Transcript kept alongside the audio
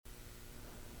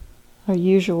Our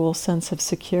usual sense of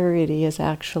security is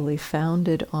actually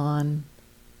founded on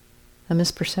a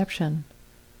misperception,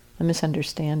 a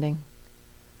misunderstanding.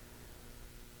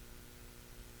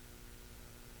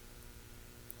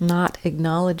 Not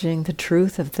acknowledging the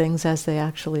truth of things as they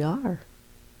actually are.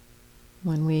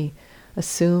 When we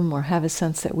assume or have a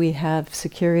sense that we have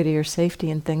security or safety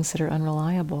in things that are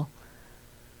unreliable.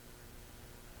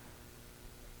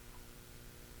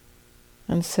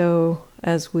 And so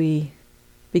as we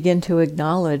begin to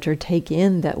acknowledge or take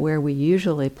in that where we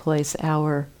usually place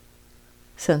our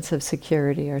sense of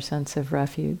security, our sense of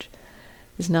refuge,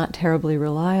 is not terribly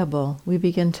reliable, we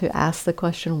begin to ask the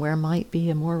question, where might be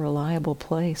a more reliable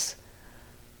place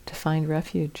to find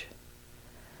refuge?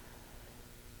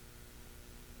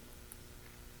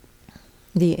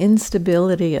 The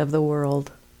instability of the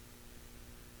world,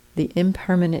 the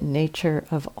impermanent nature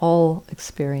of all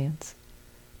experience,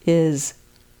 is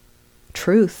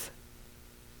truth.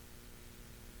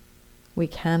 We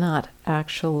cannot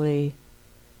actually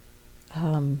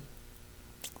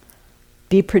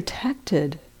be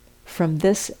protected from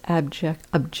this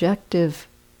objective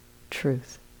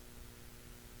truth.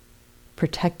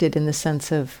 Protected in the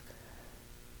sense of,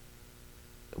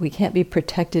 we can't be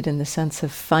protected in the sense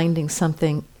of finding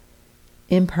something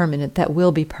impermanent that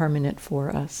will be permanent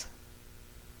for us.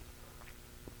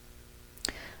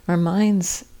 Our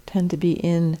minds tend to be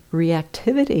in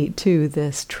reactivity to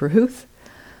this truth.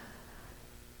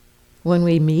 When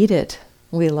we meet it,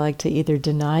 we like to either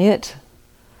deny it,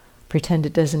 pretend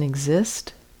it doesn't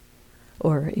exist,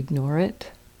 or ignore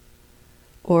it,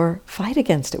 or fight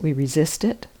against it. We resist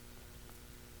it.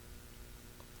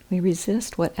 We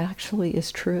resist what actually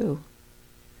is true.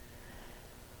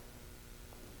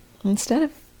 Instead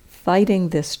of fighting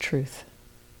this truth,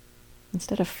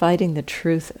 instead of fighting the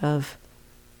truth of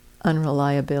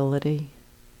unreliability,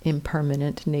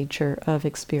 impermanent nature of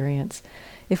experience,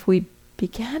 if we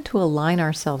began to align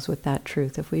ourselves with that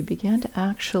truth, if we began to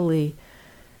actually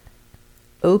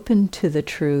open to the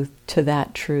truth, to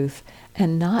that truth,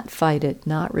 and not fight it,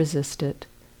 not resist it,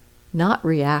 not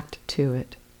react to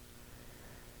it,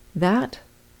 that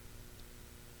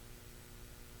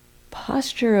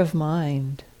posture of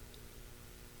mind,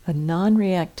 a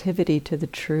non-reactivity to the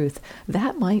truth,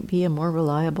 that might be a more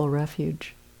reliable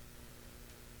refuge.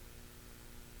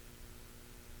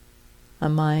 A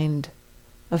mind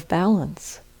of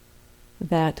balance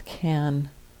that can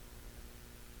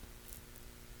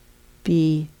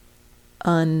be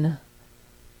unswayed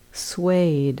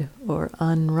or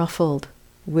unruffled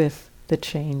with the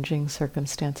changing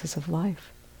circumstances of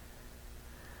life.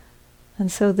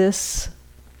 And so this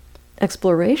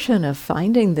exploration of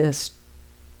finding this,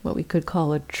 what we could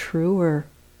call a truer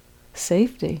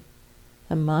safety,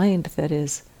 a mind that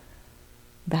is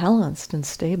balanced and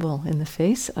stable in the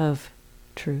face of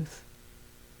truth,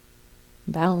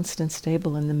 balanced and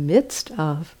stable in the midst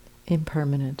of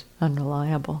impermanent,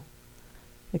 unreliable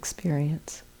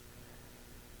experience.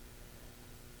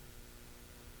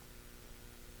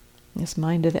 This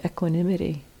mind of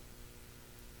equanimity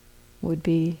would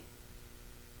be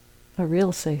a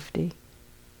real safety.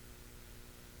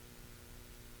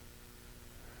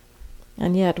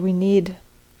 And yet we need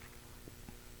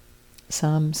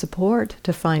some support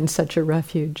to find such a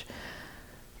refuge.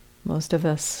 Most of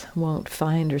us won't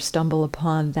find or stumble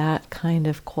upon that kind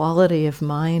of quality of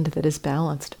mind that is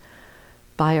balanced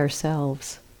by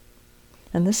ourselves.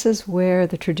 And this is where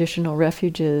the traditional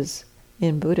refuges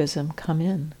in Buddhism come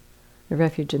in. The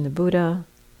refuge in the Buddha,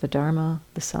 the Dharma,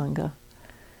 the Sangha.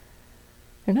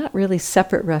 They're not really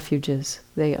separate refuges.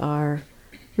 They are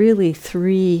really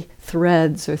three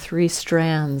threads or three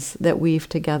strands that weave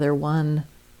together one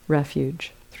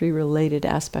refuge, three related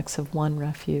aspects of one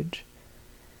refuge.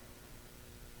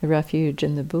 The refuge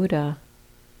in the Buddha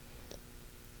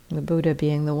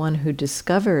being the one who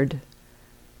discovered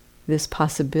this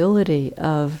possibility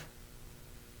of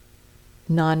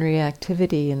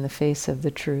non-reactivity in the face of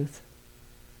the truth.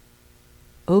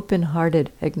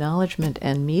 Open-hearted acknowledgement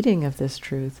and meeting of this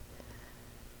truth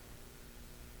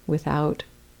without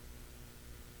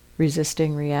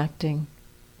resisting, reacting,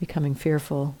 becoming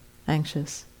fearful,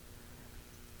 anxious.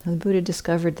 And the Buddha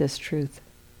discovered this truth,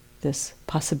 this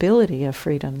possibility of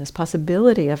freedom, this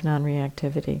possibility of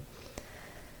non-reactivity.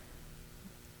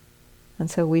 And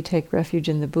so we take refuge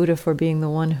in the Buddha for being the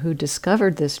one who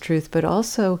discovered this truth, but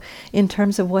also in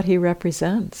terms of what he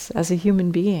represents as a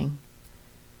human being.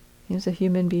 He was a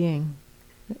human being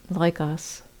like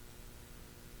us.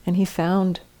 And he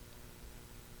found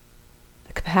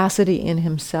the capacity in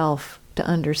himself to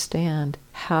understand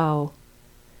how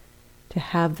to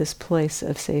have this place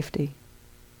of safety.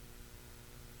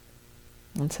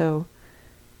 And so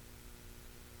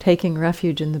taking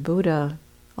refuge in the Buddha,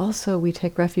 also we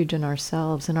take refuge in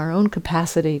ourselves, in our own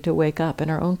capacity to wake up, in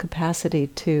our own capacity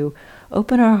to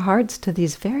open our hearts to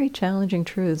these very challenging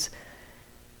truths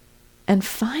and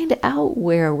find out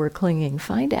where we're clinging,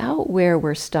 find out where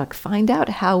we're stuck, find out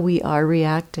how we are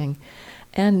reacting,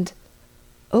 and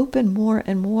open more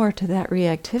and more to that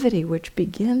reactivity, which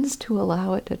begins to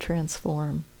allow it to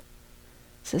transform.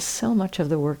 This is so much of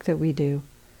the work that we do.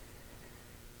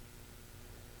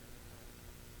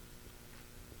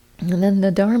 And then the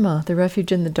Dharma, the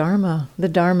refuge in the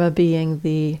Dharma being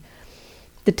the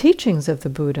teachings of the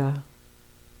Buddha,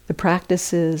 the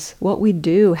practices, what we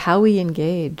do, how we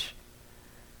engage.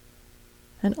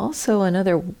 And also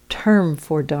another term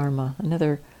for Dharma,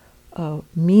 another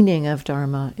meaning of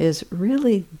Dharma is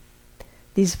really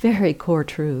these very core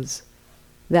truths,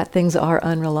 that things are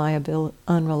unreliable,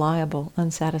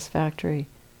 unsatisfactory,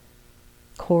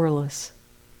 coreless,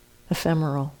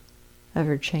 ephemeral,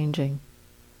 ever-changing.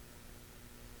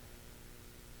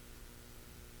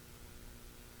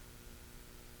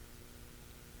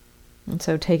 And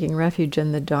so taking refuge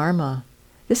in the Dharma,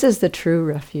 this is the true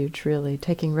refuge, really,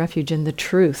 taking refuge in the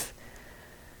truth.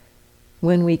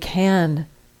 When we can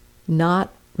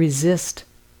not resist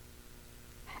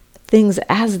things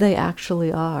as they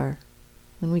actually are,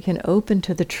 when we can open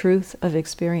to the truth of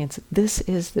experience, this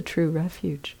is the true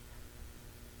refuge.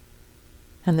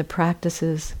 And the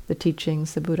practices, the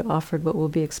teachings the Buddha offered, what we'll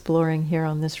be exploring here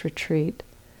on this retreat,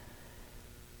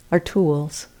 are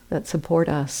tools that support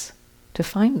us to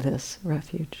find this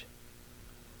refuge.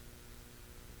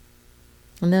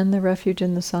 And then the refuge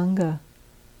in the Sangha,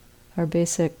 our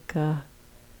basic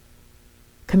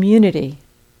community,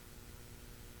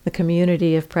 the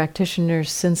community of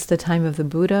practitioners since the time of the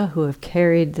Buddha who have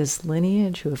carried this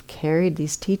lineage, who have carried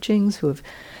these teachings, who have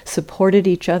supported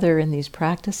each other in these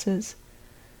practices.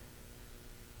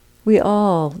 We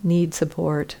all need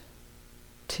support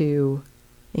to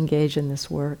engage in this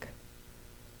work.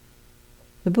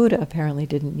 The Buddha apparently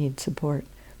didn't need support,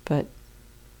 but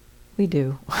we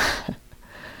do.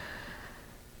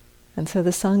 And so the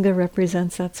Sangha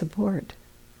represents that support.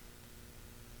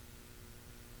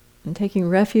 And taking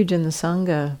refuge in the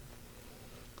Sangha,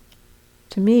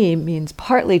 to me, means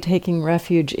partly taking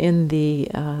refuge in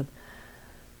the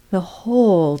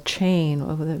whole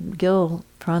chain. Gil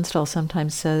Fronsdal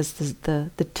sometimes says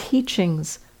the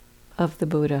teachings of the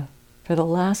Buddha for the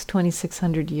last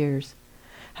 2,600 years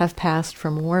have passed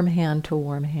from warm hand to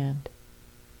warm hand.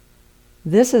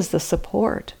 This is the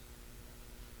support.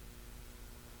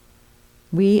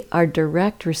 We are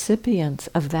direct recipients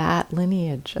of that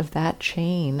lineage, of that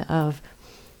chain of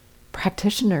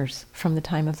practitioners from the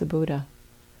time of the Buddha.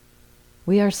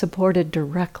 We are supported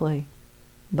directly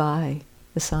by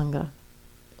the Sangha.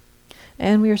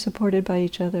 And we are supported by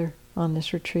each other on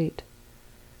this retreat.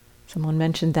 Someone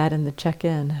mentioned that in the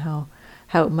check-in, how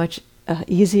much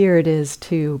easier it is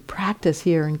to practice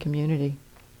here in community.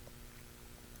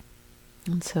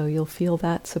 And so you'll feel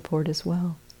that support as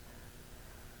well.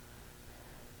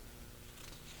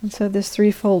 And so this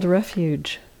threefold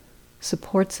refuge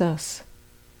supports us.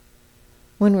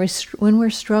 When we're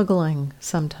struggling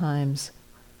sometimes,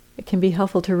 it can be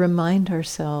helpful to remind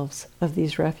ourselves of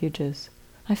these refuges.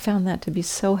 I found that to be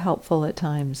so helpful at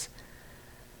times.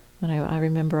 When I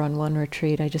remember on one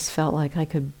retreat, I just felt like I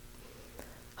could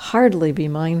hardly be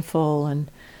mindful, and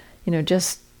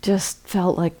just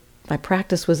felt like my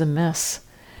practice was a mess.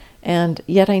 And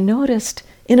yet I noticed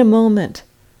in a moment,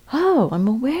 oh, I'm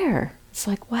aware. It's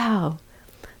like, wow,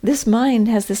 this mind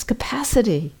has this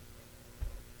capacity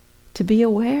to be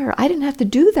aware. I didn't have to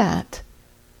do that.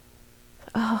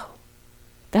 Oh,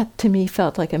 that to me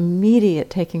felt like immediate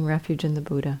taking refuge in the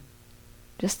Buddha.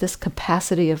 Just this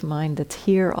capacity of mind that's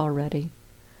here already.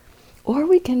 Or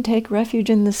we can take refuge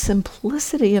in the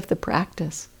simplicity of the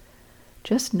practice.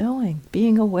 Just knowing,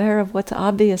 being aware of what's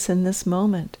obvious in this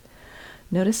moment.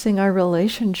 Noticing our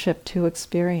relationship to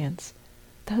experience.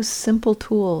 Those simple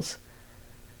tools.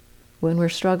 When we're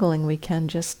struggling, we can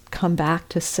just come back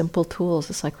to simple tools.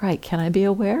 It's like, right, can I be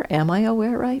aware? Am I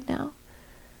aware right now?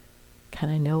 Can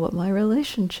I know what my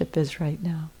relationship is right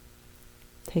now?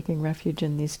 Taking refuge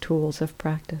in these tools of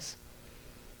practice.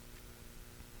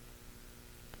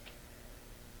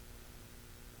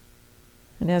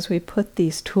 And as we put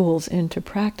these tools into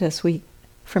practice, we,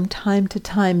 from time to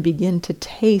time, begin to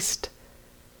taste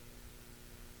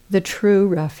the true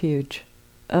refuge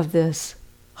of this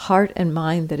heart and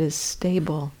mind that is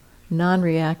stable,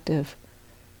 non-reactive,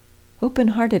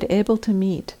 open-hearted, able to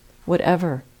meet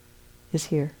whatever is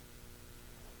here.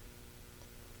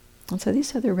 And so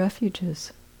these are the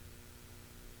refuges.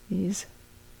 These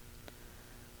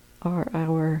are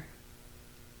our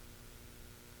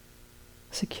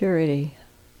security,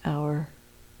 our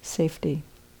safety.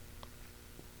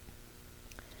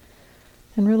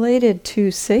 And related to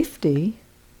safety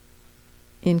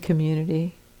in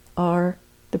community are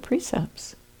the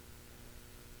precepts.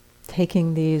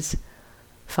 Taking these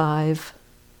 5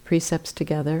 precepts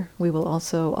together, we will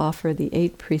also offer the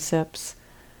 8 precepts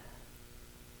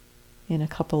in a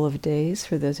couple of days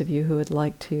for those of you who would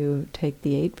like to take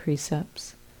the 8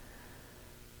 precepts.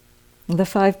 The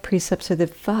 5 precepts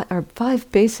are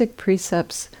 5 basic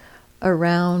precepts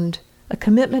around a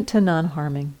commitment to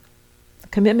non-harming, a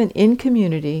commitment in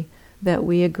community that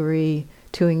we agree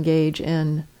to engage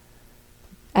in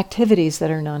activities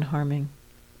that are non-harming.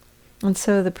 And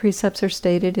so the precepts are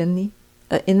stated in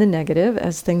the negative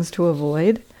as things to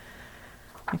avoid.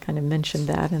 I kind of mentioned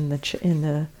that in the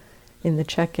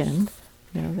check-in.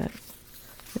 That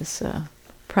this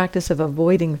practice of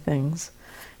avoiding things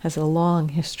has a long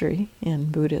history in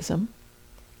Buddhism.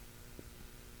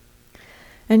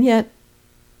 And yet,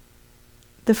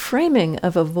 the framing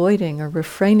of avoiding or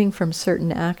refraining from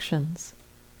certain actions,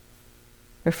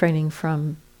 refraining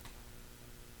from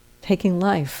taking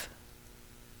life,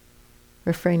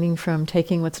 refraining from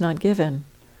taking what's not given,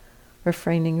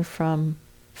 refraining from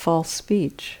false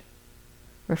speech,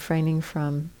 refraining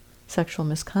from sexual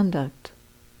misconduct.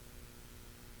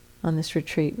 On this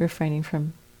retreat, refraining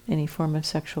from any form of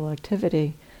sexual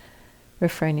activity,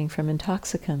 refraining from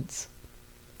intoxicants.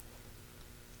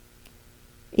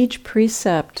 Each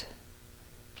precept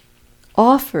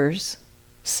offers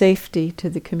safety to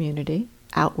the community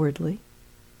outwardly,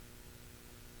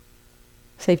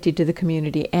 safety to the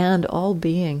community and all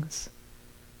beings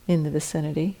in the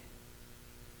vicinity.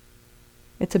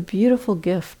 It's a beautiful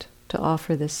gift to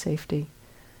offer this safety.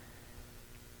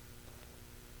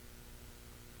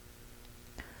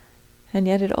 And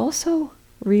yet it also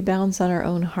rebounds on our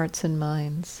own hearts and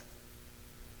minds.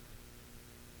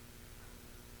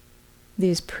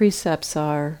 These precepts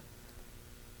are,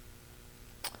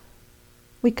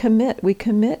 we commit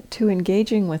to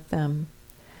engaging with them.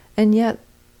 And yet,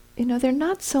 they're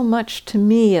not so much, to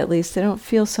me at least, they don't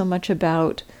feel so much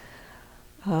about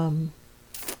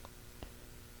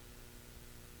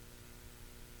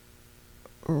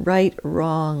right,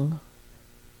 wrong.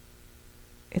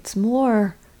 It's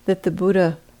more that the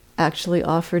Buddha actually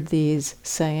offered these,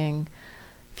 saying,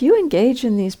 if you engage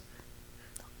in these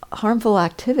harmful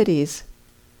activities,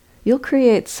 you'll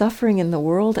create suffering in the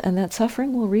world, and that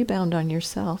suffering will rebound on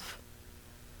yourself.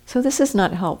 So this is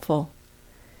not helpful.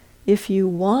 If you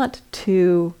want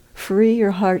to free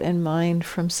your heart and mind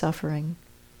from suffering,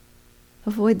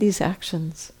 avoid these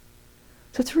actions.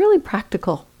 So it's really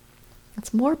practical.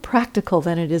 It's more practical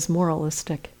than it is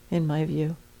moralistic, in my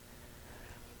view.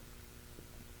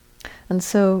 And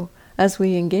so, as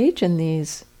we engage in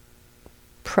these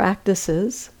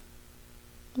practices,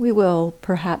 we will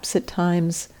perhaps at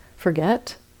times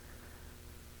forget,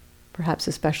 perhaps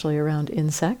especially around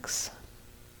insects,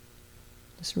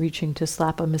 just reaching to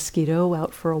slap a mosquito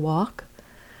out for a walk.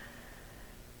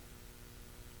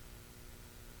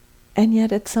 And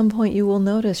yet at some point you will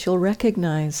notice, you'll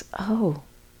recognize, oh,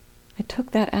 I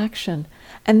took that action,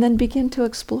 and then begin to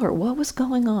explore what was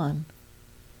going on.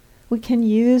 We can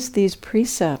use these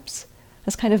precepts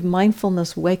as kind of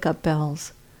mindfulness wake-up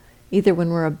bells, either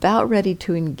when we're about ready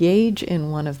to engage in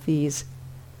one of these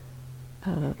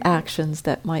actions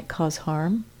that might cause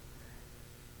harm,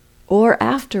 or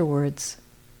afterwards.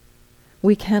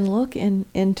 We can look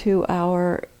into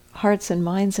our hearts and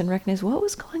minds and recognize what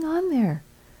was going on there.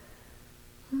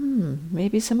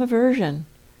 Maybe some aversion,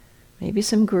 maybe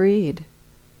some greed,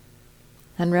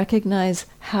 and recognize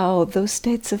how those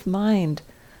states of mind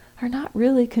are not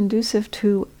really conducive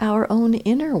to our own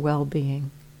inner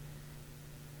well-being.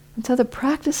 And so the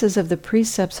practices of the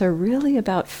precepts are really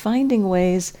about finding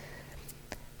ways,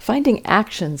 finding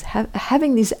actions,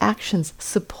 having these actions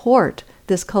support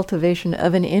this cultivation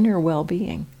of an inner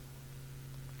well-being.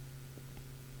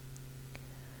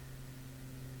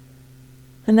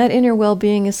 And that inner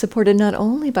well-being is supported not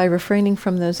only by refraining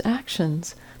from those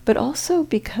actions, but also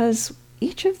because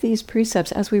each of these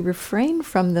precepts, as we refrain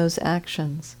from those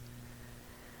actions,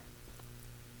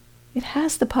 it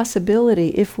has the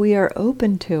possibility, if we are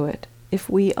open to it, if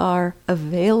we are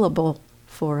available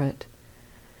for it,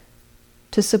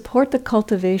 to support the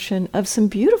cultivation of some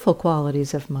beautiful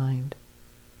qualities of mind.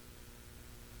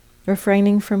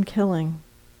 Refraining from killing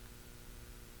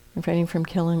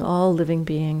all living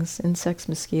beings, insects,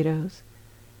 mosquitoes,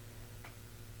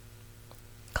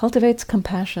 cultivates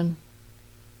compassion,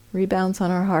 rebounds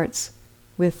on our hearts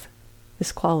with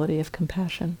this quality of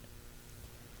compassion.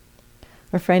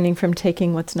 Refraining from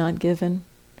taking what's not given,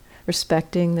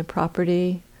 respecting the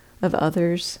property of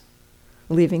others,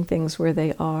 leaving things where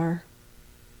they are,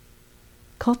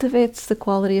 cultivates the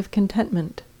quality of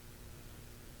contentment.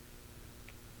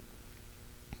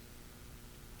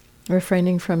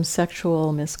 Refraining from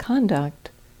sexual misconduct.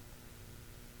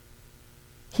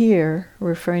 Here,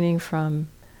 refraining from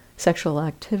sexual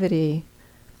activity.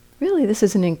 Really, this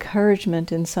is an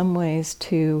encouragement in some ways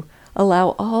to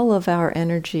allow all of our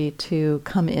energy to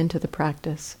come into the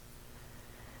practice.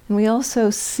 And we also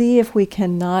see if we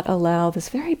cannot allow this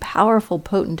very powerful,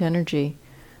 potent energy,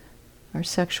 our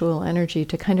sexual energy,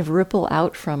 to kind of ripple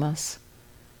out from us.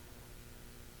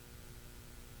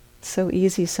 It's so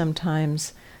easy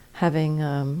sometimes having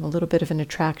a little bit of an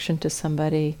attraction to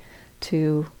somebody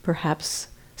to perhaps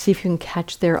see if you can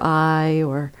catch their eye,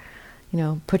 or,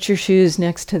 put your shoes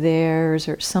next to theirs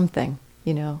or something,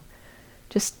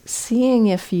 Just seeing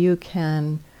if you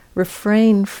can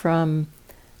refrain from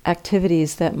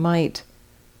activities that might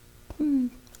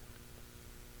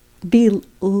be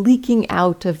leaking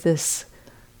out of this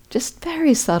just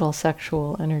very subtle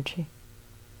sexual energy.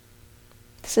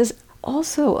 This is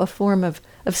also a form of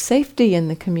safety in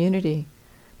the community,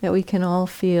 that we can all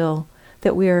feel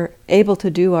that we are able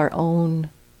to do our own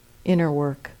inner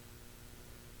work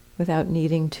without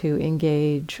needing to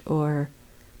engage or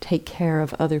take care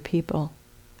of other people.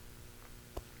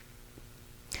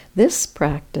 This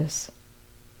practice,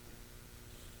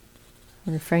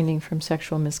 refraining from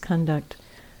sexual misconduct,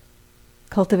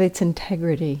 cultivates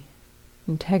integrity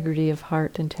of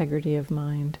heart, integrity of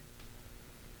mind.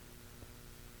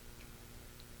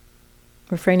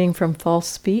 Refraining from false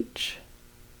speech.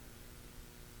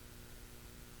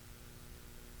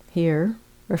 Here,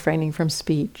 refraining from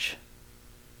speech,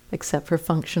 except for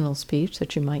functional speech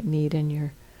that you might need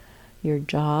in your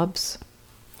jobs,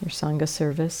 your Sangha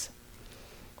service.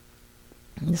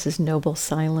 This is noble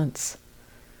silence.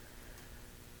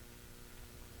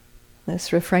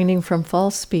 This refraining from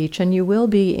false speech, and you will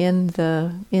be in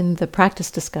the practice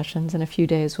discussions. In a few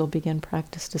days we'll begin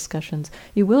practice discussions.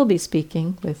 You will be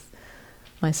speaking with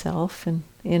myself and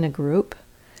in a group.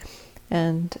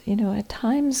 And, at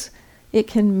times it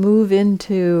can move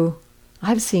into,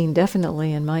 I've seen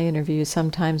definitely in my interviews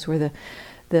sometimes where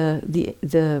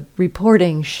the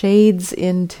reporting shades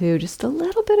into just a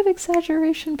little bit of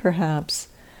exaggeration, perhaps.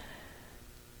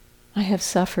 I have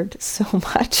suffered so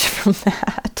much from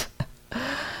that.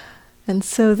 And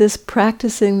so this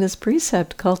practicing this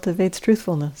precept cultivates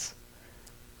truthfulness,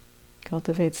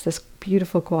 cultivates this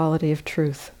beautiful quality of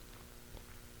truth.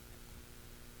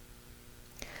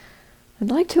 I'd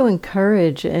like to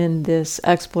encourage in this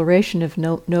exploration of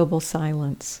noble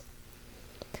silence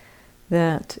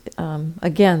that,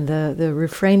 again, the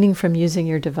refraining from using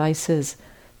your devices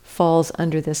falls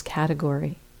under this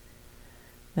category.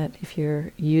 That if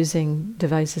you're using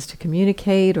devices to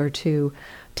communicate or to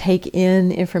take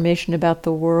in information about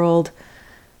the world,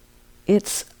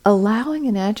 it's allowing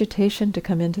an agitation to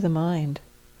come into the mind.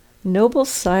 Noble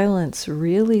silence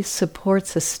really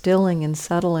supports a stilling and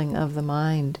settling of the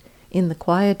mind in the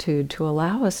quietude to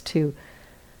allow us to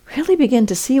really begin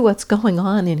to see what's going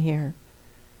on in here.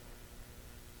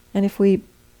 And if we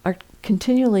are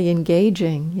continually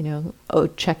engaging,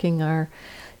 checking our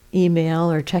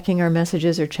email or checking our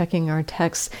messages or checking our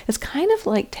texts, it's kind of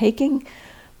like taking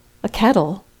a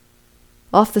kettle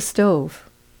off the stove.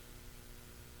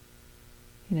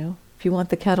 If you want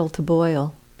the kettle to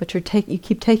boil, but you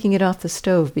keep taking it off the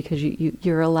stove because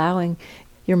you're allowing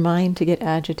your mind to get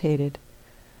agitated.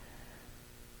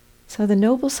 So the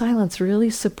noble silence really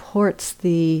supports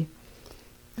the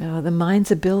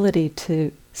mind's ability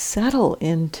to settle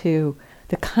into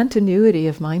the continuity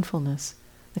of mindfulness.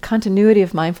 The continuity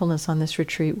of mindfulness on this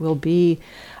retreat will be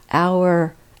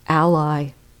our ally,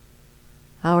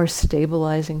 our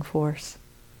stabilizing force.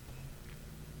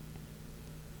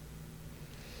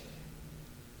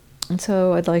 And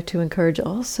so I'd like to encourage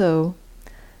also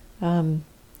to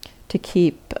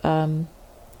keep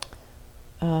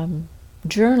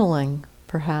journaling,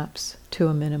 perhaps, to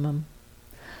a minimum.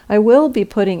 I will be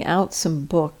putting out some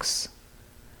books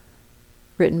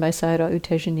written by Sayadaw U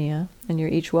Tejaniya, and you're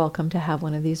each welcome to have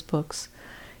one of these books.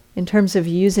 In terms of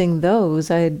using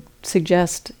those, I'd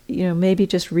suggest, maybe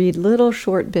just read little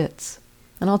short bits.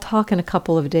 And I'll talk in a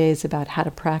couple of days about how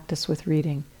to practice with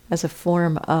reading as a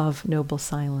form of noble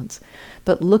silence.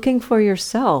 But looking for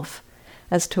yourself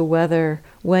as to whether,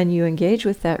 when you engage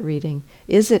with that reading,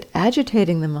 is it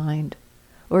agitating the mind,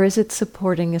 or is it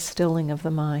supporting a stilling of the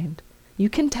mind? You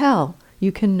can tell,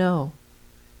 you can know.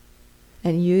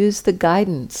 And use the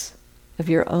guidance of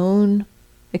your own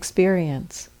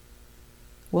experience.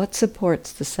 What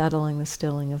supports the settling, the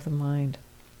stilling of the mind?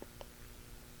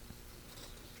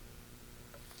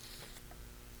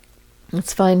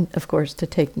 It's fine, of course, to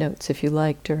take notes if you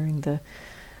like during the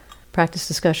practice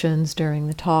discussions, during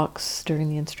the talks, during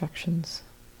the instructions.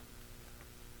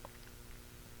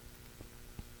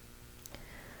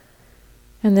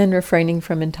 And then refraining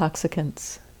from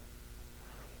intoxicants.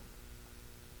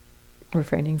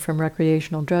 Refraining from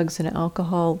recreational drugs and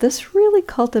alcohol. This really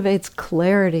cultivates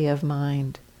clarity of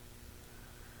mind.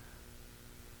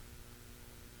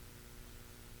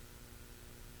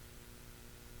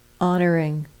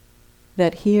 Honoring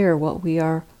that here what we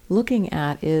are looking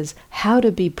at is how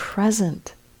to be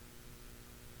present,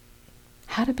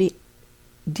 how to be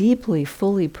deeply,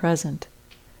 fully present,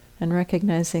 and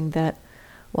recognizing that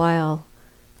while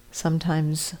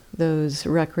sometimes those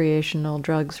recreational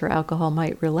drugs or alcohol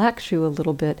might relax you a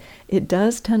little bit, it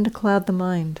does tend to cloud the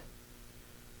mind.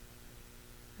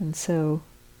 And so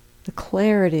the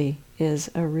clarity is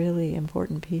a really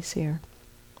important piece here.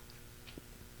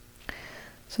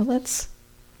 So let's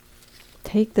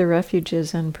take the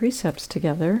refuges and precepts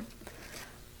together.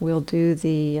 We'll do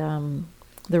the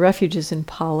refuges in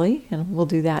Pali, and we'll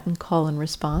do that in call and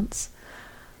response.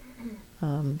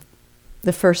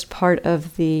 The first part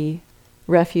of the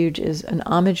refuge is an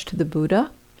homage to the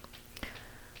Buddha,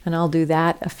 and I'll do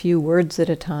that a few words at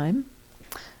a time.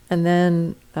 And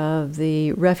then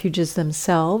the refuges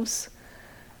themselves,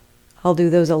 I'll do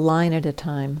those a line at a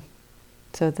time.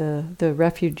 So the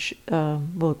refuge,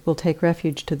 we'll take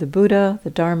refuge to the Buddha, the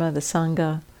Dharma, the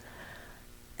Sangha.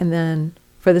 And then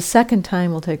for the second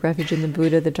time, we'll take refuge in the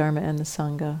Buddha, the Dharma, and the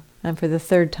Sangha. And for the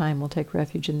third time, we'll take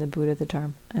refuge in the Buddha, the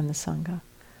Dharma, and the Sangha.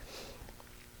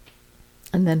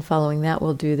 And then following that,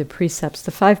 we'll do the precepts,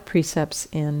 the 5 precepts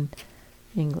in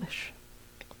English.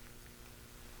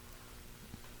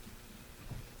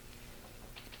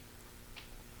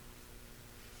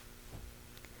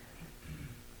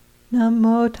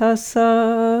 Namo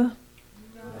tassa,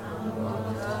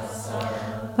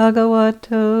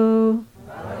 bhagavato,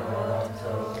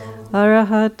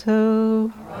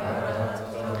 arahato,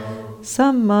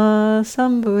 samma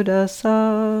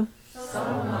sambuddhassa,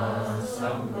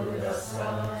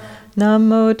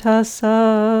 namo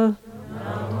tassa,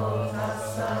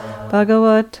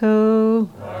 bhagavato,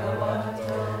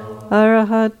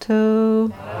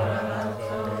 arahato,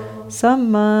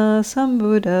 samma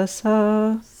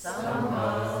sambuddhassa.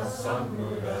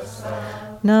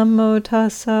 Namo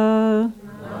tassa,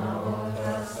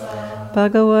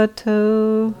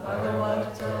 bhagavato,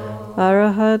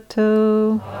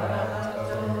 arahato,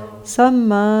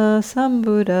 samma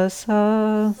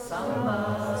sambuddhassa.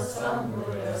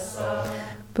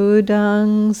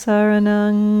 Buddhang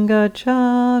saranang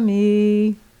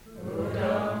gacchami,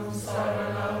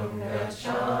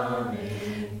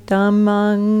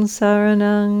 Dhammang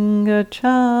saranang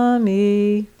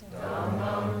gacchami,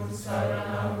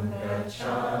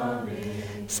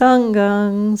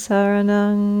 Sanghang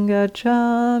saranang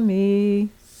gacchami,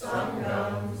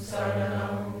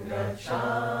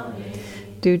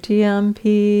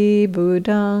 Dutiyampi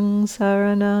buddhang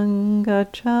saranang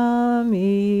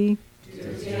gacchami,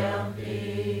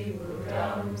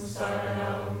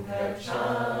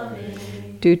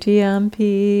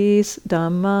 Dutiyampi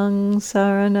dhammang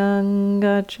saranang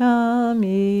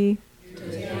gacchami,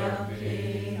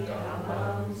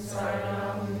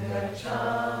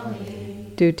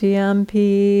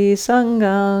 Dutiyampi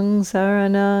sanghang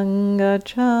saranang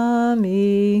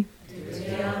gacchami,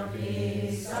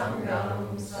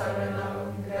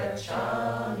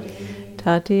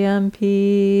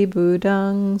 Tatiyampi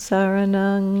buddhang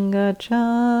saranang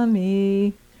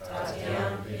gacchami,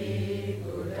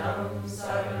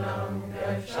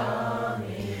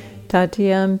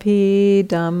 Tatiyampi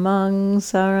dhammang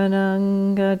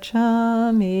saranang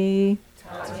gacchami,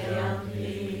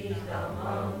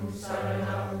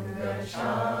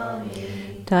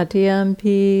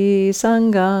 Tatiyampi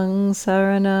sanghang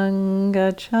saranang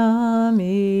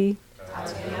gacchami,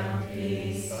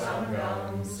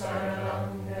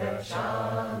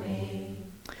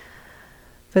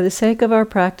 For the sake of our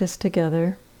practice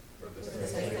together,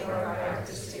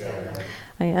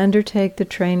 I undertake the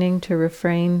training to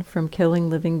refrain from killing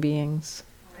living beings.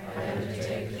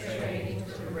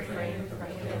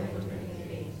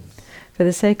 For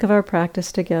the sake of our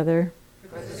practice together,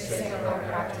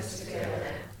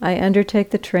 I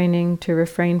undertake the training to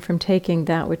refrain from taking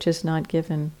that which is not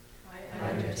given.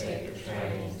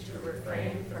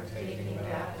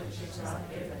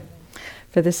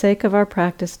 For the sake of our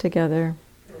practice together,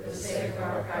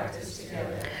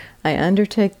 I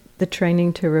undertake the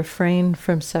training to refrain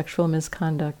from sexual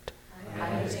misconduct.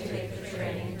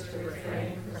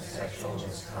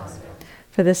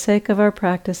 For the sake of our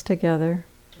practice together,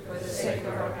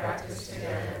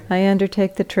 I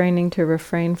undertake the training to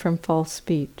refrain from false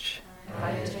speech.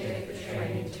 I undertake the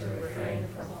training to refrain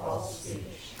from false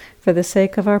speech. For the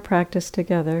sake of our practice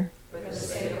together, For the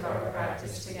sake of our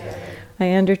practice together,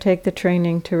 I undertake the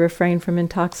training to refrain from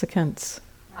intoxicants,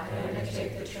 I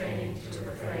undertake the training to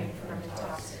refrain from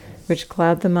intoxicants, which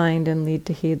cloud the mind and lead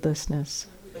to heedlessness.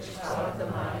 which cloud the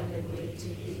mind and lead to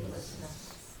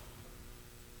heedlessness.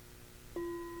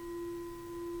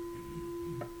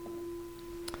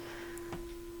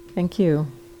 Thank you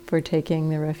for taking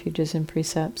the Refuges and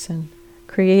Precepts and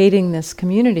creating this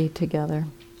community together.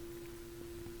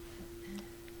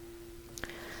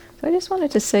 So I just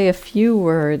wanted to say a few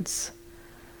words.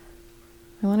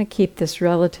 I want to keep this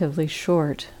relatively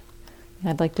short.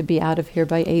 I'd like to be out of here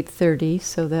by 8:30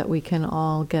 so that we can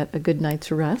all get a good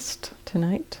night's rest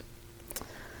tonight.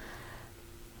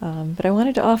 But I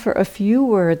wanted to offer a few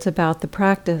words about the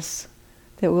practice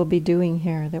that we'll be doing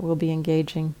here, that we'll be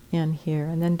engaging in here,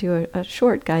 and then do a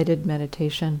short guided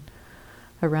meditation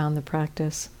around the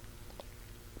practice.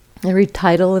 The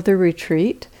title of the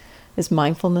retreat is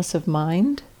Mindfulness of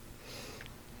Mind.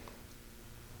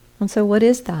 And so what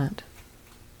is that?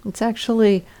 It's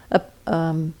actually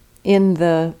in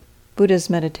the Buddha's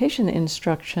meditation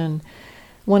instruction,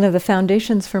 one of the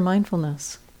foundations for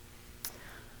mindfulness.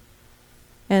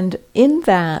 And in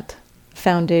that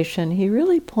foundation, he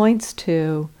really points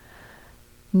to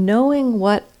knowing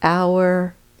what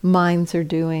our minds are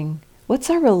doing. What's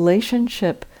our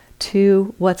relationship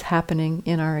to what's happening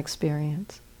in our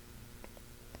experience?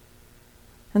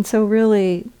 And so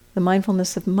really, the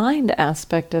mindfulness of mind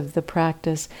aspect of the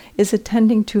practice is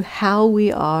attending to how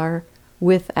we are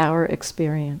with our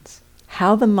experience,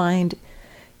 how the mind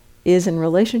is in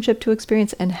relationship to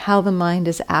experience, and how the mind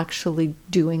is actually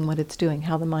doing what it's doing,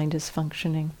 how the mind is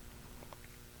functioning.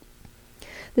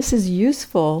 This is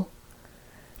useful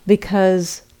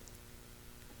because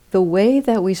the way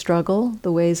that we struggle,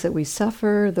 the ways that we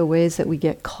suffer, the ways that we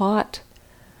get caught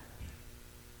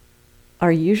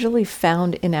are usually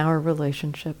found in our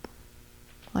relationship.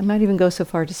 I might even go so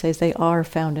far to say as they are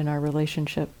found in our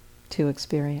relationship to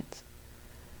experience.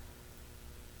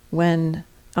 When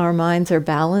our minds are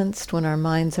balanced, when our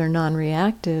minds are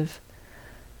non-reactive,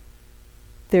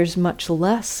 there's much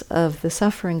less of the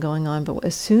suffering going on. But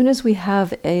as soon as we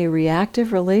have a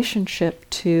reactive relationship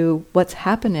to what's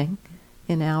happening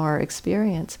in our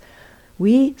experience,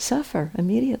 we suffer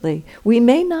immediately. We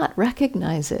may not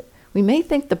recognize it. We may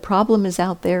think the problem is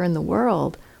out there in the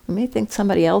world. We may think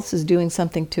somebody else is doing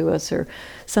something to us or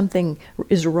something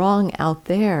is wrong out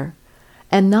there,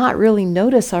 and not really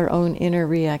notice our own inner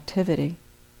reactivity.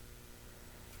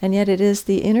 And yet it is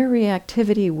the inner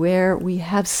reactivity where we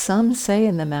have some say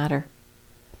in the matter.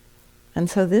 And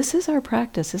so this is our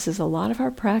practice. This is a lot of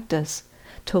our practice,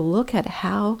 to look at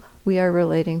how we are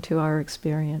relating to our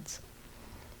experience.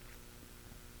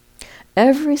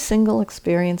 Every single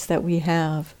experience that we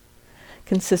have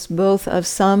consists both of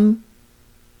some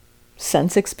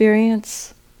sense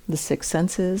experience, the six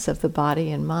senses of the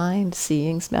body and mind,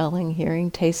 seeing, smelling, hearing,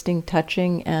 tasting,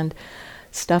 touching, and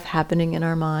stuff happening in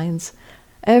our minds.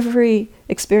 Every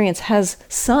experience has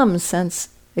some sense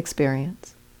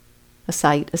experience, a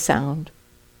sight, a sound,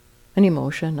 an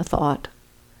emotion, a thought.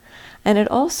 And it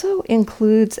also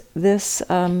includes this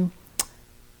the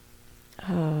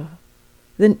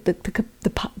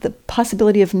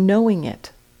possibility of knowing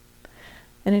it.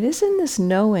 And it is in this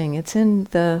knowing, it's in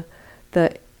the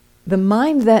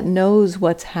mind that knows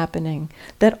what's happening,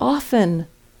 that often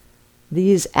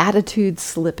these attitudes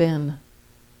slip in,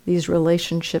 these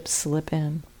relationships slip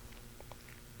in.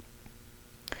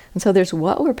 And so there's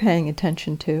what we're paying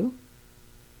attention to,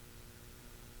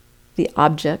 the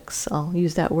objects, I'll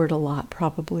use that word a lot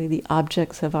probably, the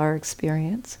objects of our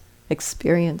experience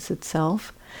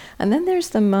itself. And then there's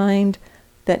the mind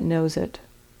that knows it.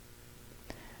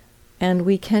 And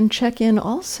we can check in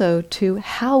also to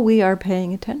how we are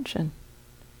paying attention.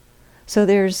 So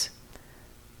there's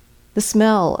the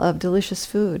smell of delicious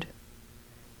food.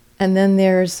 And then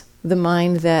there's the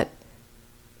mind that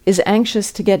is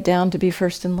anxious to get down to be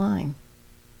first in line.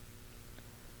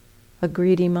 A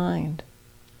greedy mind.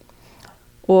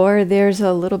 Or there's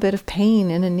a little bit of pain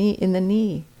in the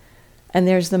knee. And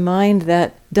there's the mind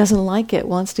that doesn't like it,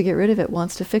 wants to get rid of it,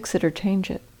 wants to fix it or change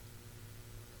it.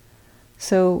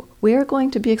 So we are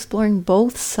going to be exploring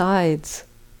both sides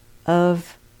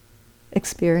of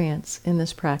experience in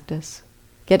this practice.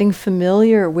 Getting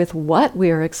familiar with what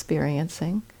we are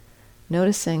experiencing,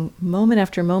 noticing moment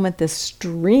after moment this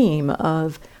stream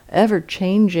of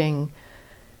ever-changing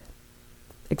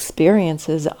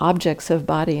experiences, objects of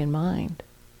body and mind.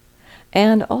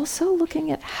 And also looking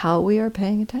at how we are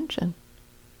paying attention.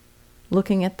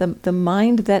 looking at the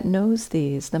mind that knows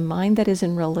these, the mind that is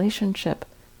in relationship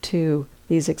to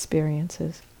these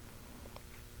experiences.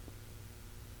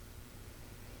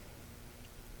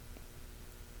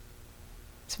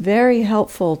 It's very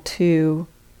helpful to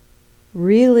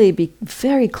really be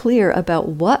very clear about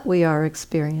what we are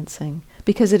experiencing,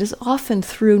 because it is often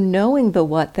through knowing the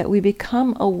what that we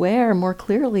become aware more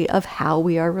clearly of how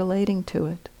we are relating to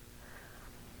it.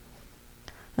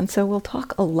 And so we'll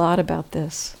talk a lot about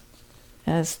this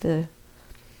as the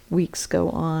weeks go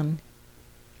on.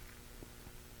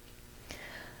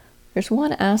 There's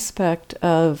one aspect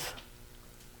of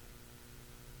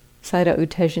Sayadaw U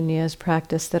Tejaniya's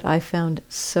practice that I found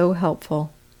so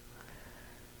helpful,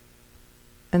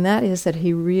 and that is that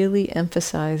he really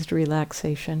emphasized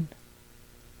relaxation.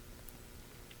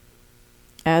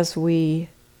 As we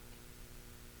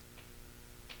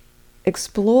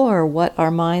explore what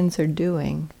our minds are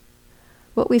doing,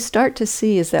 what we start to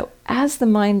see is that as the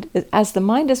mind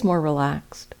is more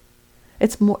relaxed,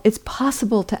 it's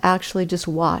possible to actually just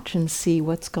watch and see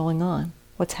what's going on,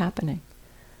 what's happening.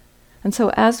 And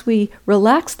so as we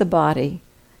relax the body,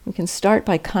 we can start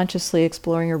by consciously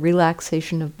exploring a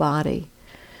relaxation of body.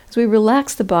 As we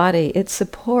relax the body, it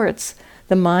supports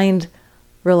the mind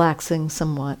relaxing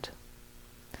somewhat.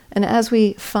 And as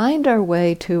we find our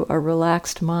way to a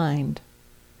relaxed mind,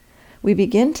 we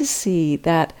begin to see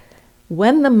that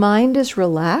when the mind is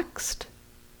relaxed,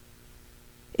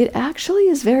 it actually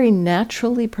is very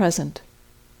naturally present.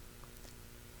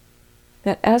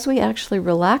 That as we actually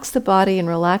relax the body and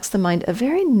relax the mind, a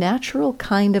very natural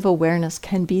kind of awareness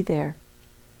can be there.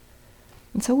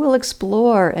 And so we'll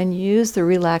explore and use the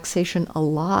relaxation a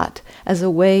lot as a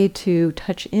way to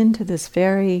touch into this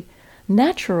very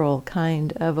natural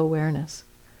kind of awareness.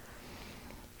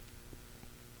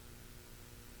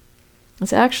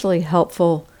 It's actually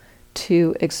helpful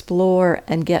to explore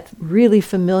and get really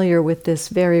familiar with this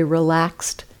very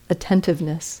relaxed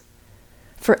attentiveness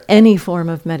for any form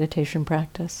of meditation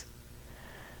practice.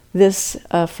 This,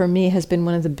 for me, has been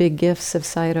one of the big gifts of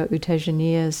Sayadaw U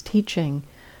Tejaniya's teaching,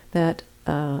 that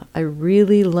I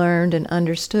really learned and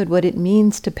understood what it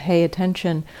means to pay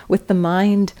attention with the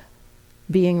mind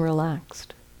being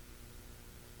relaxed.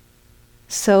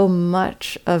 So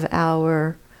much of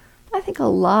I think a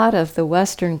lot of the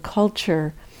Western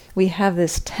culture, we have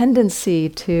this tendency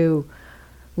to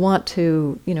want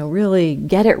to, really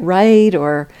get it right,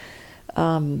 or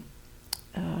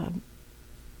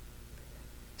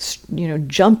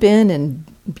jump in and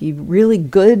be really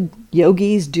good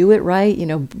yogis, do it right,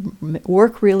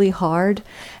 work really hard.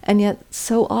 And yet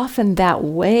so often that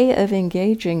way of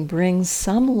engaging brings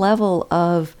some level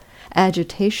of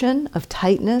agitation, of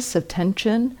tightness, of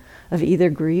tension, of either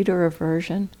greed or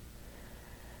aversion.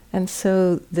 And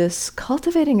so this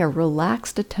cultivating a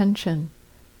relaxed attention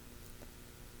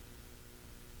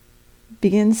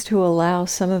begins to allow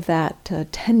some of that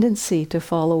tendency to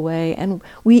fall away. And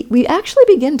we actually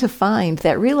begin to find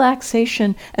that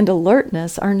relaxation and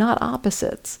alertness are not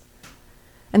opposites,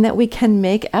 and that we can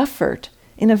make effort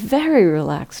in a very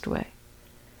relaxed way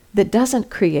that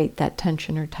doesn't create that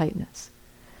tension or tightness.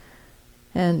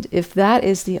 And if that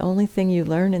is the only thing you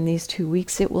learn in these 2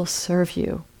 weeks, it will serve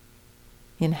you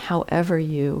in however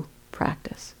you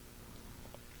practice.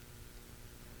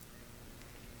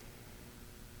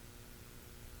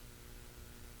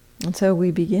 And so we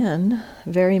begin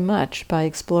very much by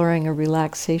exploring a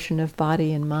relaxation of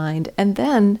body and mind. And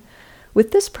then,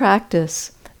 with this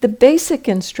practice, the basic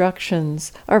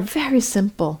instructions are very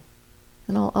simple.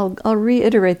 And I'll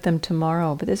reiterate them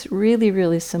tomorrow, but it's really,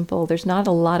 really simple. There's not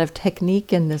a lot of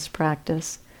technique in this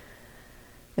practice.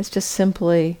 It's just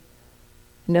simply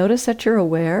notice that you're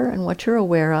aware and what you're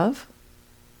aware of.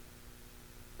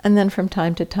 And then from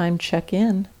time to time check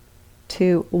in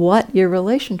to what your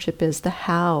relationship is, the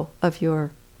how of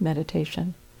your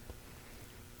meditation.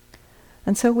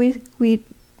 And so we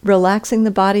relaxing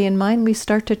the body and mind, we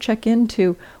start to check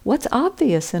into what's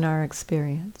obvious in our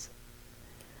experience.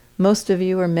 Most of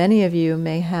you, or many of you,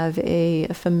 may have a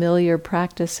familiar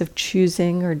practice of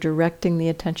choosing or directing the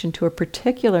attention to a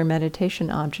particular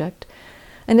meditation object.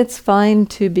 And it's fine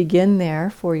to begin there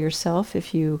for yourself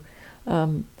if you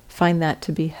find that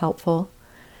to be helpful.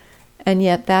 And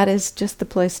yet that is just the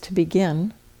place to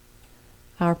begin.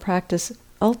 Our practice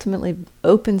ultimately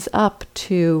opens up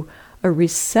to a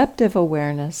receptive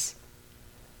awareness,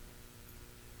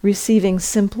 receiving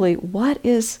simply what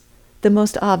is the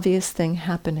most obvious thing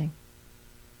happening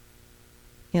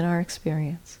in our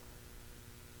experience.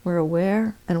 We're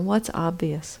aware, and what's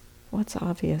obvious? What's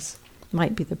obvious?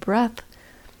 Might be the breath,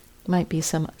 might be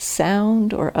some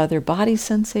sound or other body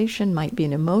sensation, might be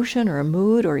an emotion or a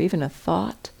mood or even a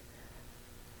thought.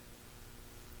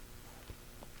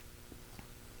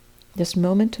 Just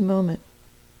moment to moment,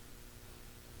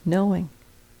 knowing.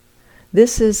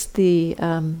 This is the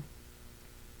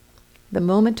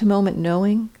moment to moment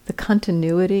knowing, the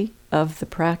continuity of the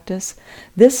practice.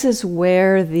 This is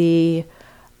where the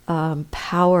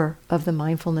power of the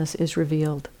mindfulness is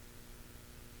revealed,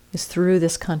 is through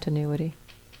this continuity.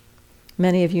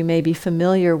 Many of you may be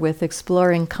familiar with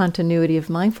exploring continuity of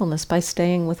mindfulness by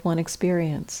staying with one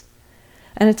experience.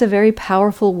 And it's a very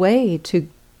powerful way to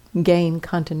gain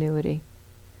continuity.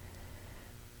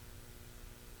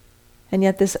 And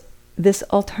yet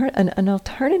an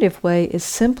alternative way is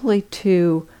simply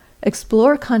to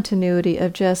explore continuity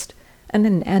of just,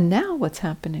 and now what's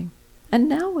happening? And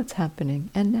now what's happening?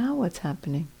 And now what's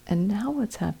happening? And now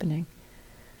what's happening?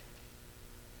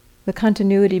 The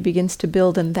continuity begins to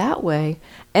build in that way.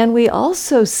 And we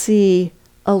also see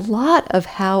a lot of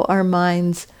how our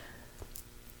minds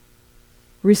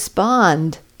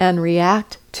respond and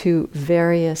react to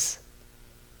various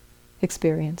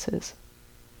experiences.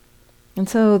 And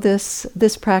so this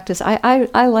practice,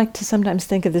 I like to sometimes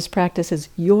think of this practice as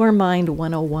your mind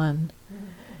 101.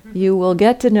 You will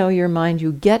get to know your mind.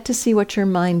 You get to see what your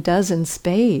mind does in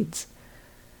spades,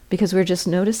 because we're just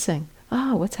noticing,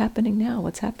 what's happening now?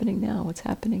 What's happening now? What's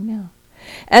happening now?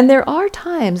 And there are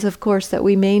times, of course, that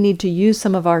we may need to use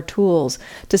some of our tools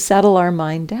to settle our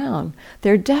mind down.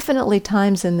 There are definitely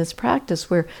times in this practice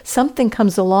where something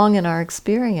comes along in our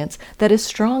experience that is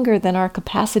stronger than our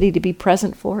capacity to be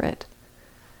present for it.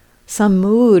 Some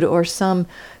mood or some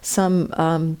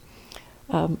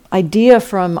idea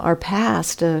from our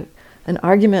past, an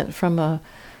argument from a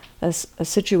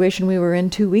situation we were in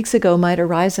 2 weeks ago might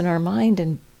arise in our mind,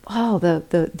 and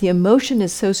the emotion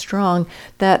is so strong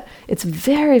that it's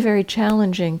very, very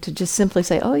challenging to just simply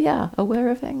say, oh yeah, aware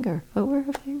of anger.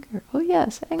 Oh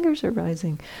yes, anger's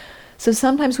arising. So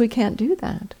sometimes we can't do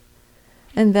that.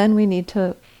 And then we need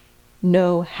to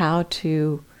know how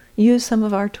to use some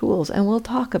of our tools, and we'll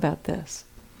talk about this.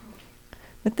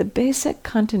 But the basic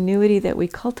continuity that we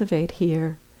cultivate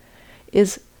here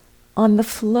is on the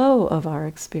flow of our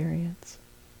experience,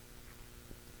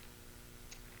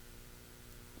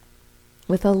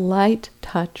 with a light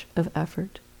touch of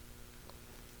effort.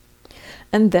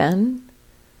 And then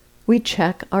we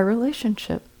check our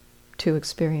relationship to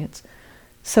experience.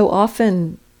 So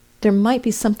often there might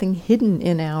be something hidden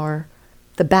in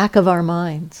the back of our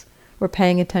minds. We're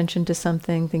paying attention to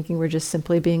something, thinking we're just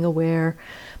simply being aware.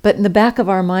 But in the back of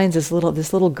our minds is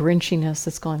this little grinchiness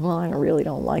that's going, well, I really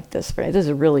don't like this. This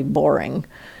is really boring.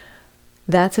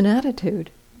 That's an attitude.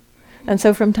 And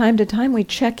so from time to time we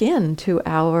check in to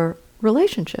our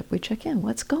relationship. We check in.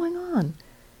 What's going on?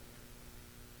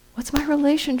 What's my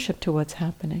relationship to what's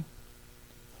happening?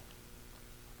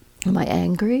 Am I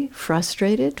angry?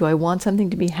 Frustrated? Do I want something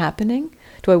to be happening?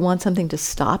 Do I want something to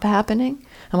stop happening?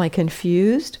 Am I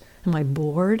confused? Am I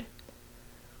bored?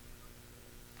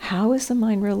 How is the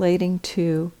mind relating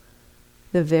to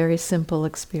the very simple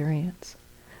experience?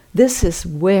 This is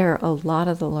where a lot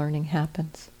of the learning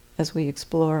happens as we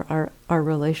explore our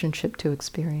relationship to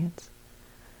experience.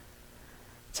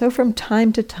 So from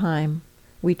time to time,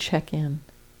 we check in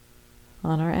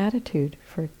on our attitude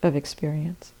of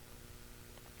experience.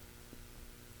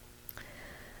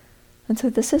 And so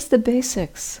this is the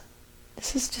basics.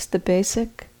 This is just the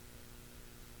basic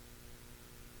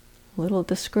little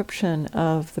description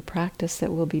of the practice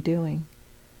that we'll be doing.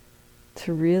 It's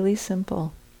really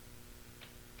simple.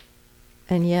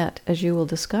 And yet, as you will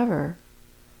discover,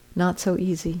 not so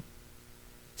easy.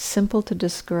 Simple to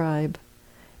describe,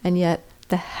 and yet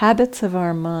the habits of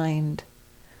our mind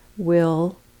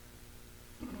will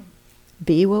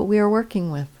be what we are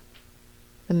working with.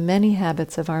 The many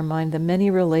habits of our mind, the many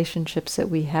relationships that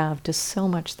we have to so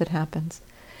much that happens.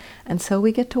 And so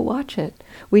we get to watch it.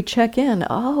 We check in.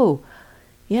 Oh,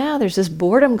 yeah, there's this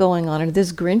boredom going on, or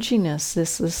this grinchiness,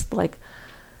 this like,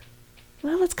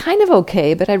 well, it's kind of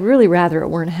okay, but I'd really rather it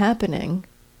weren't happening.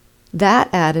 That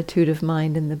attitude of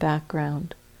mind in the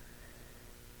background.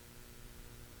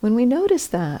 When we notice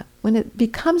that, when it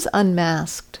becomes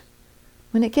unmasked,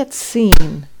 when it gets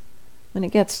seen, when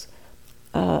it gets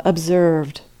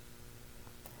observed,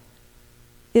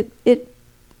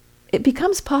 it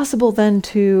becomes possible then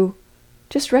to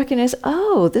just recognize,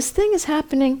 oh, this thing is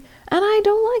happening and I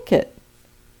don't like it.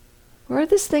 Or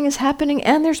this thing is happening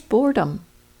and there's boredom.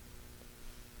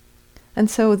 And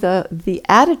so the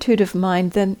attitude of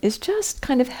mind then is just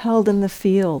kind of held in the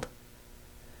field.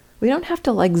 We don't have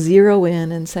to like zero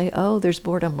in and say, oh, there's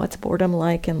boredom. What's boredom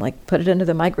like? And like put it under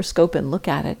the microscope and look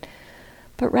at it.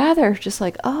 But rather just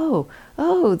like, oh,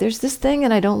 there's this thing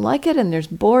and I don't like it and there's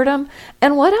boredom.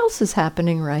 And what else is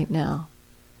happening right now?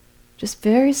 Just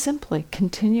very simply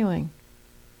continuing.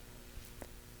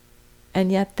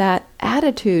 And yet that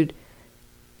attitude,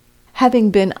 having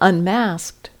been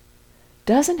unmasked,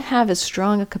 doesn't have as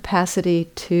strong a capacity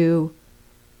to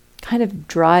kind of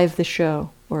drive the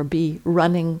show or be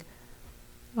running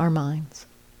our minds.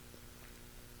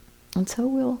 And so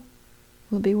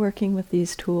we'll be working with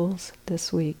these tools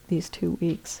this week, these 2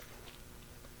 weeks.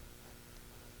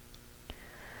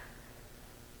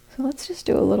 So let's just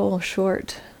do a little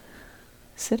short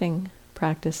sitting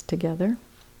practice together.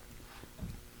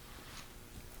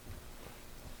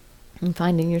 And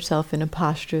finding yourself in a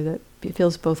posture that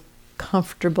feels both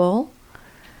comfortable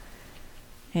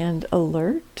and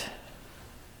alert.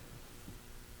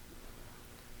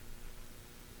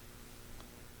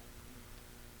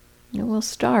 And we'll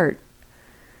start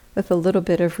with a little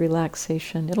bit of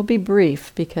relaxation. It'll be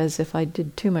brief because if I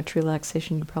did too much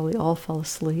relaxation, you'd probably all fall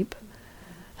asleep.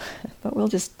 But we'll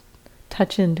just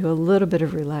touch into a little bit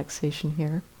of relaxation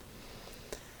here.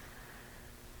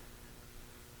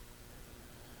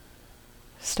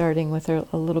 Starting with a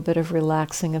little bit of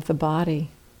relaxing of the body.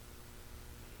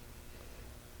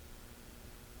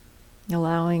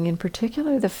 Allowing in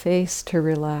particular the face to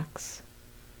relax.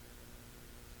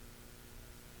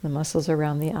 The muscles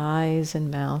around the eyes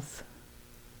and mouth.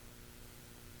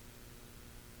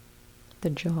 The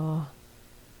jaw.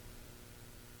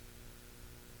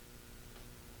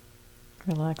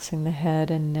 Relaxing the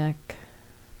head and neck.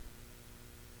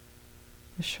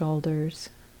 The shoulders.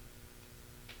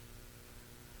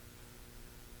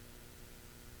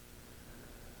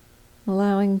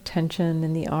 Allowing tension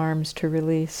in the arms to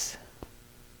release.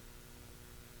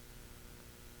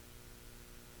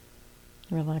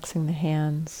 Relaxing the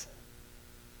hands.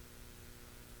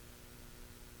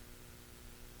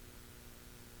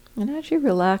 And as you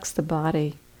relax the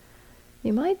body,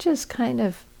 you might just kind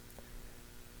of,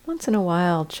 once in a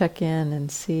while, check in and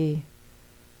see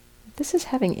if this is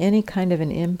having any kind of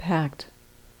an impact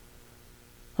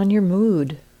on your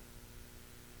mood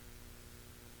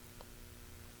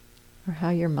or how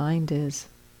your mind is.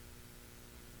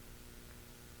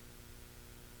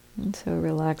 And so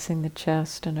relaxing the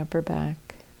chest and upper back,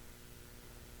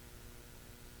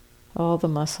 all the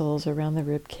muscles around the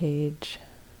rib cage.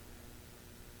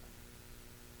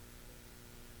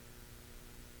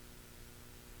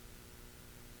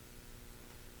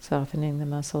 Softening the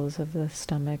muscles of the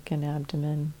stomach and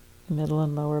abdomen, middle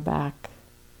and lower back.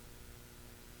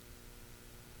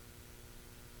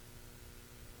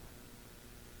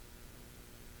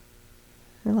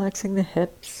 Relaxing the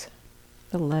hips,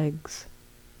 the legs,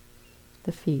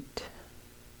 the feet.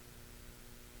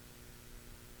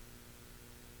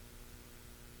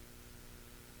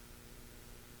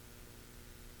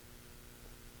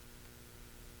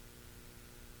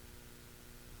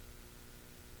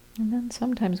 And then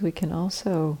sometimes we can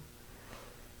also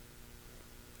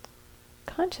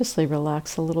consciously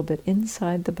relax a little bit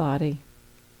inside the body.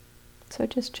 So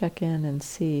just check in and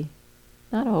see,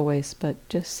 not always, but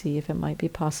just see if it might be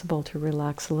possible to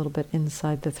relax a little bit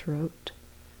inside the throat.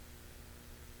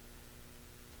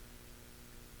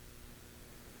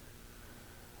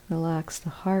 Relax the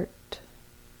heart,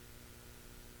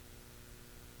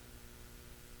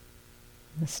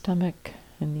 the stomach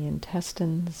and the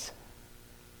intestines.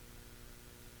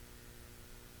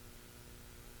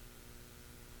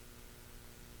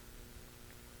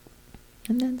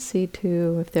 And then see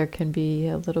too if there can be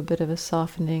a little bit of a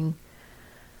softening,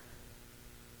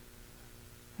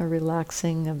 a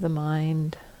relaxing of the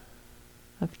mind,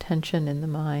 of tension in the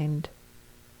mind,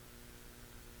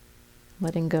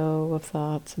 letting go of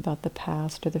thoughts about the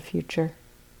past or the future.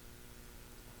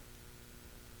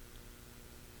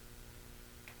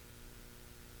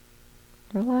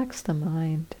 Relax the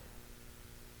mind.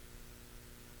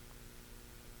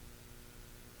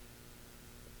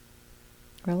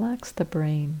 Relax the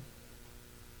brain.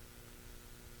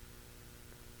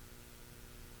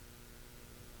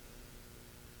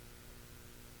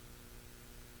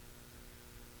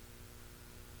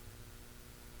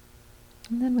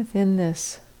 And then within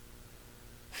this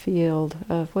field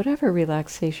of whatever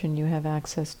relaxation you have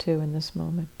access to in this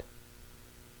moment,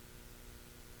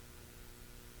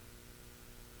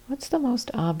 what's the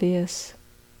most obvious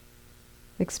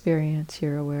experience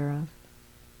you're aware of?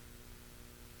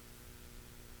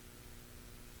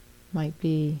 Might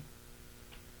be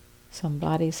some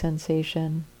body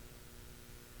sensation,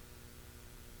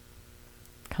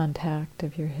 contact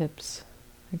of your hips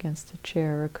against a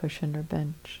chair or cushion or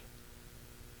bench,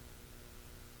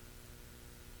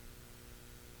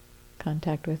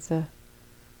 contact with the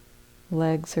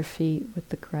legs or feet with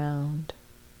the ground.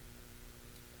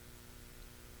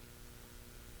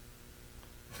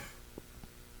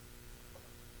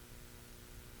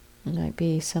 It might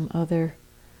be some other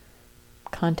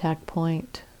contact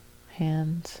point,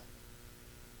 hands,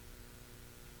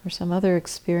 or some other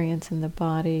experience in the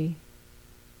body.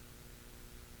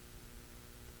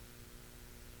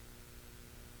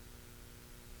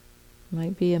 It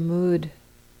might be a mood,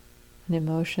 an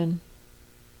emotion.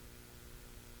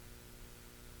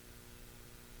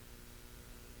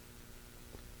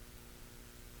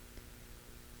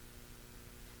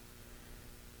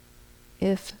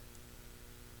 If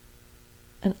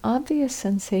an obvious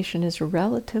sensation is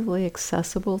relatively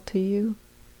accessible to you,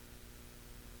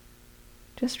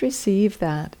 just receive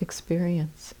that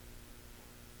experience.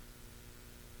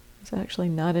 There's actually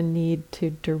not a need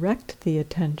to direct the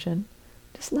attention.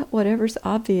 Just let whatever's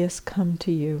obvious come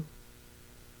to you.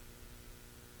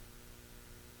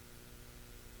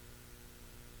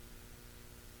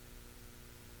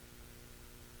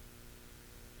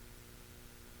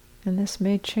 And this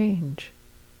may change.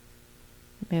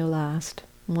 It may last.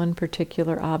 One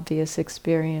particular obvious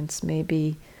experience may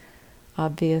be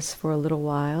obvious for a little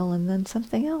while, and then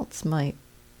something else might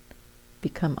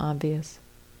become obvious.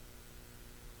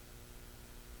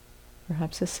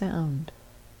 Perhaps a sound.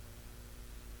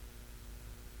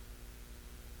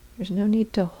 There's no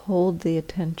need to hold the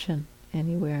attention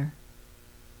anywhere.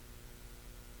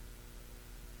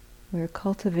 We're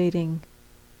cultivating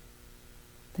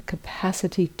the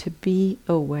capacity to be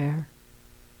aware.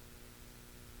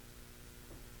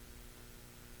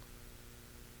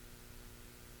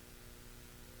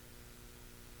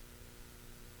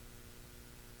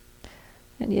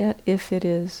 And yet, if it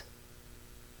is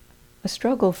a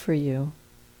struggle for you,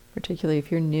 particularly if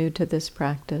you're new to this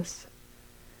practice,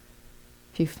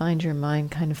 if you find your mind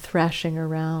kind of thrashing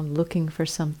around, looking for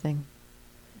something,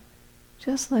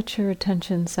 just let your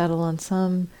attention settle on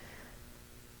some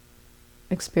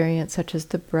experience such as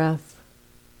the breath,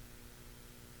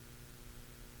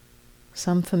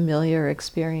 some familiar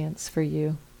experience for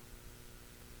you.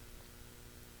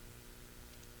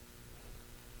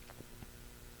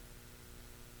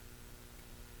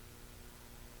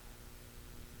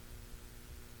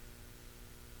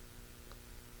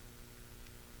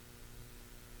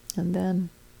 And then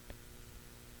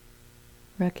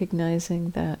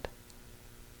recognizing that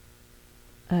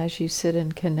as you sit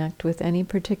and connect with any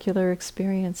particular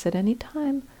experience at any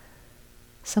time,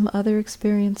 some other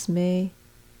experience may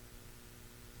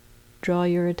draw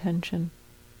your attention.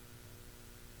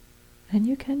 And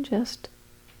you can just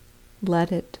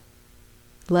let it,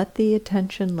 let the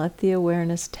attention, let the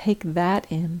awareness take that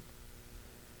in.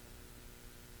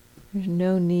 There's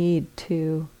no need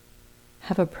to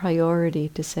have a priority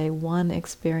to say one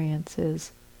experience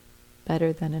is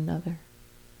better than another.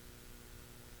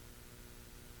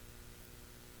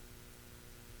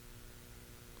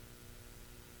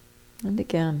 And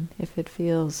again, if it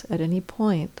feels at any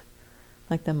point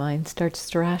like the mind starts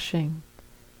thrashing,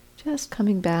 just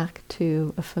coming back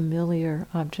to a familiar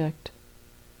object.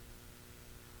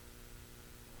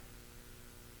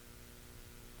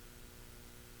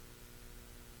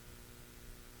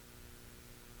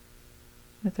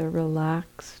 With a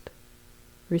relaxed,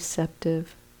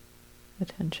 receptive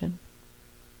attention.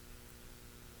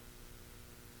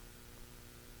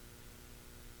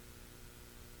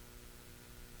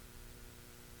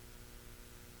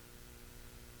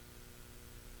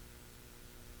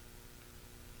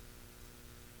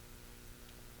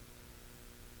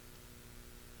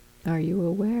 Are you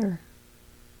aware?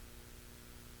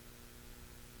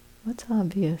 What's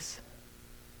obvious?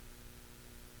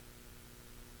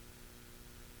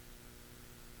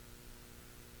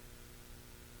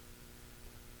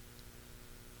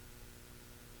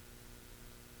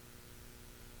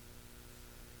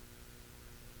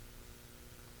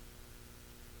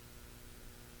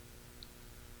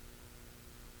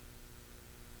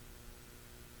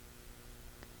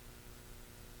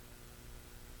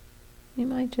 You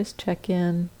might just check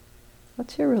in.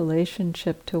 What's your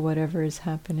relationship to whatever is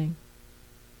happening?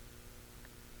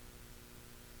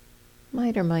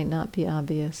 Might or might not be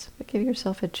obvious, but give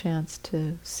yourself a chance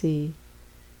to see.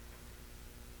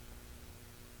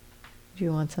 Do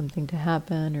you want something to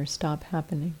happen or stop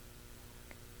happening?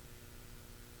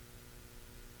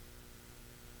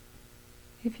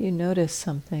 If you notice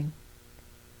something,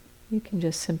 you can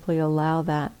just simply allow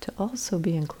that to also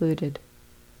be included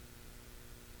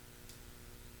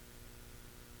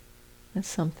as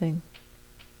something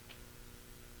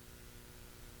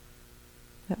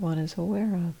that one is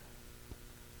aware of.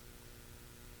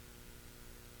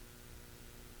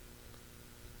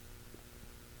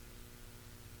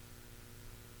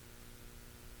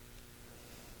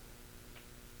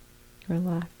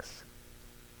 Relax.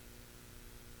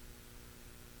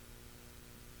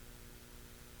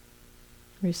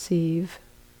 receive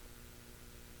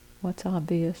what's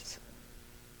obvious.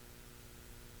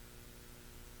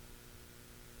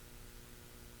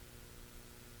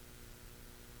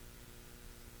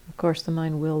 Of course, the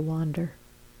mind will wander.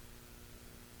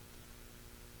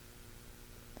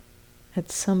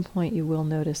 At some point you will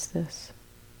notice this.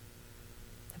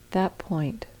 At that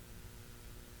point,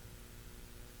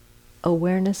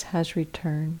 awareness has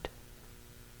returned.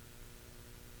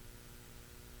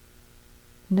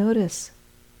 Notice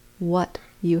what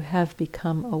you have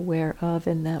become aware of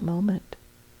in that moment.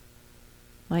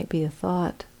 Might be a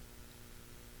thought,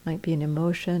 might be an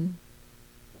emotion,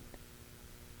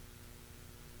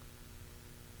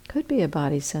 could be a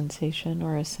body sensation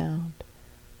or a sound.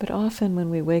 But often when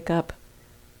we wake up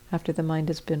after the mind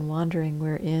has been wandering,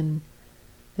 we're in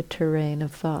the terrain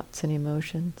of thoughts and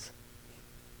emotions.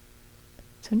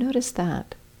 So notice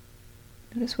that.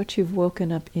 Notice what you've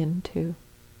woken up into.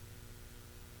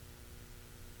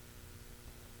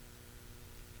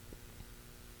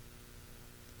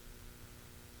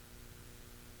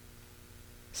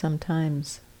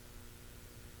 Sometimes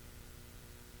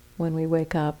when we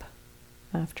wake up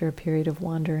after a period of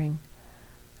wandering,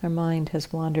 our mind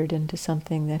has wandered into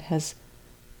something that has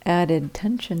added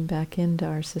tension back into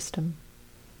our system.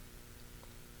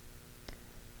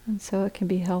 And so it can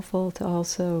be helpful to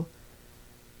also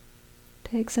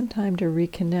take some time to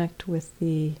reconnect with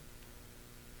the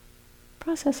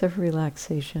process of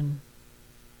relaxation,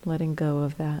 letting go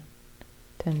of that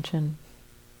tension.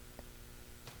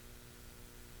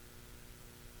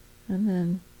 And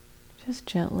then just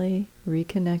gently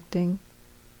reconnecting.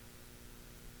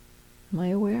 Am I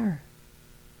aware?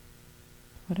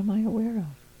 What am I aware of?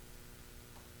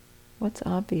 What's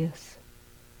obvious?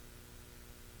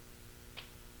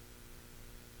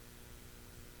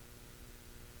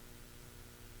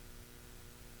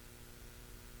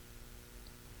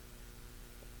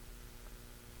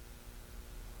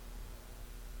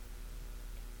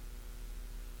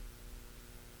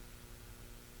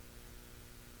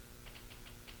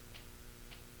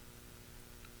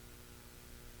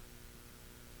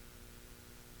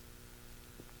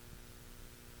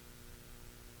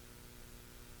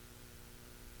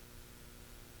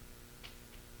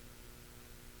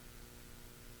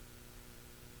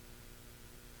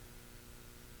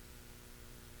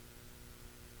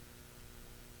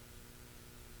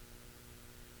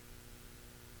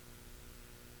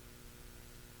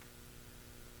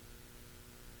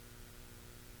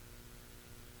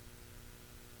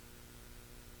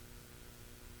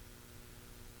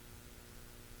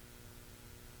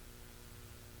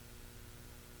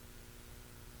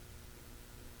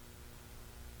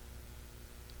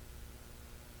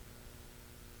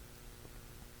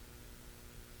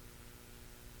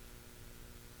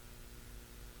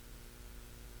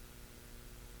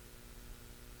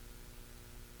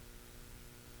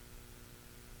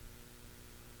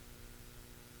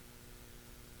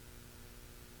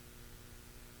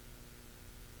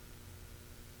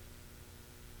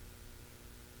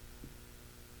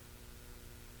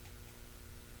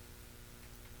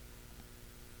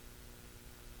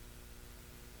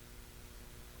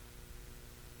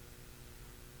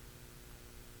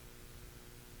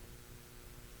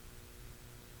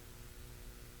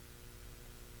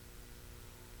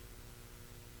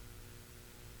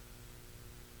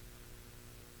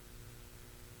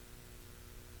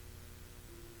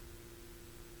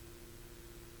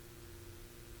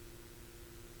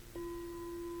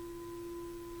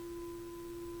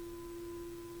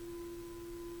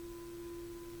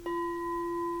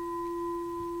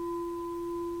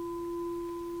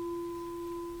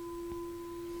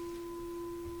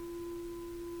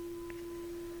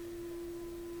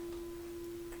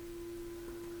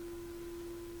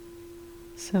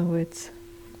 So it's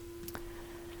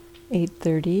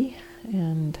 8:30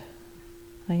 and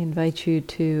I invite you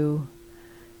to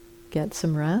get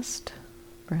some rest,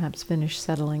 perhaps finish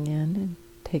settling in and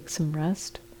take some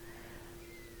rest.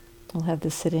 I'll have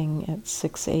the sitting at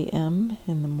 6 a.m.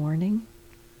 in the morning,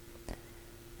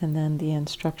 and then the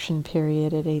instruction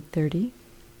period at 8:30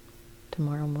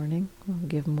 tomorrow morning. We'll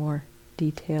give more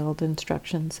detailed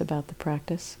instructions about the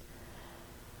practice.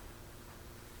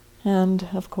 And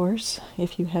of course,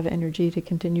 if you have energy to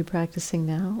continue practicing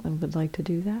now and would like to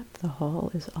do that, the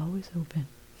hall is always open.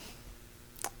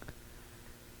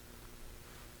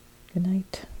 Good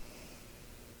night.